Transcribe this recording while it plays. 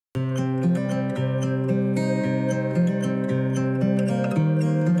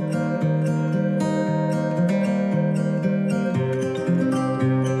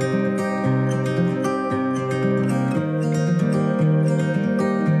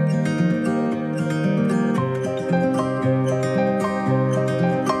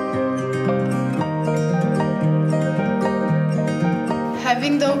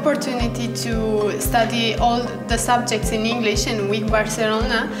to study all the subjects in English, and with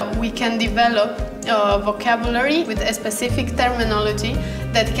Barcelona we can develop a vocabulary with a specific terminology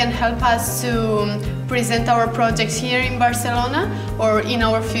that can help us to present our projects here in Barcelona or in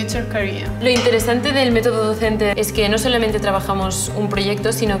our future career. Lo interesante del método docente es que no solamente trabajamos un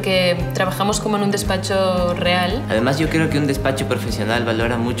proyecto, sino que trabajamos como en un despacho real. Además, yo creo que un despacho profesional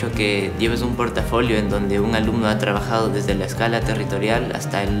valora mucho que lleves un portafolio en donde un alumno ha trabajado desde la escala territorial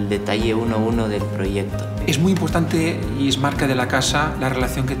hasta el detalle 1-1 del proyecto. Es muy importante y es marca de la casa la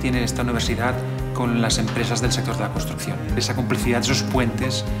relación que tiene esta universidad con las empresas del sector de la construcción. Esa complicidad, esos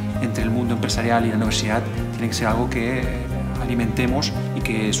puentes entre el mundo empresarial y la universidad tiene que ser algo que alimentemos y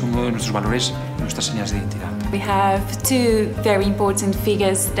que es uno de nuestros valores y nuestras señas de identidad. We have two very important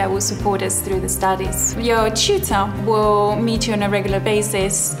figures that will support us through the studies. Your tutor will meet you on a regular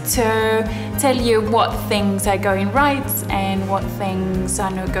basis to tell you what things are going right and what things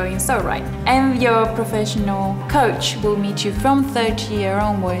are not going so right. And your professional coach will meet you from third year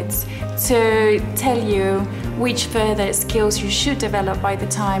onwards to tell you which further skills you should develop by the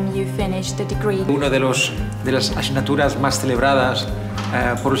time you finish the degree. Una de las asignaturas más celebradas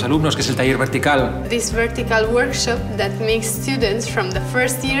por los alumnos, que es el taller vertical. This vertical workshop that makes students from the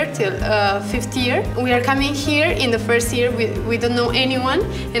first year till fifth year. We are coming here in the first year, we don't know anyone,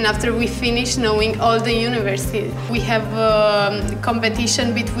 and after we finish knowing all the university. We have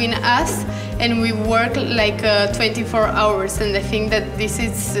competition between us and we work like 24 hours, and I think that this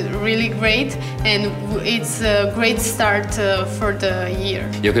is really great and it's a great start for the year.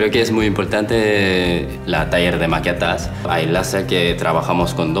 Yo creo que es muy importante la taller de maquetas. Hay láser que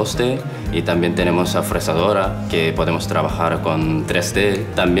trabajamos con 2D y también tenemos a fresadora que podemos trabajar con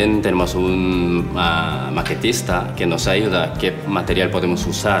 3D. También tenemos un maquetista que nos ayuda qué material podemos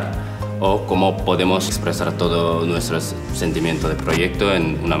usar o cómo podemos expresar todo nuestro sentimiento de proyecto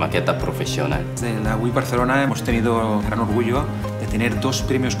en una maqueta profesional. Desde la UI Barcelona hemos tenido el gran orgullo de tener 2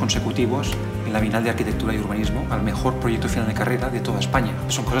 premios consecutivos en la Bienal de Arquitectura y Urbanismo al mejor proyecto final de carrera de toda España.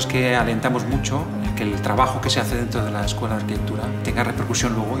 Son cosas que alentamos mucho, que el trabajo que se hace dentro de la Escuela de Arquitectura tenga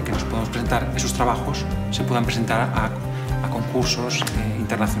repercusión luego y que nos podamos presentar, esos trabajos se puedan presentar a concursos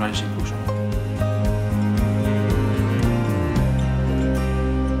internacionales incluso.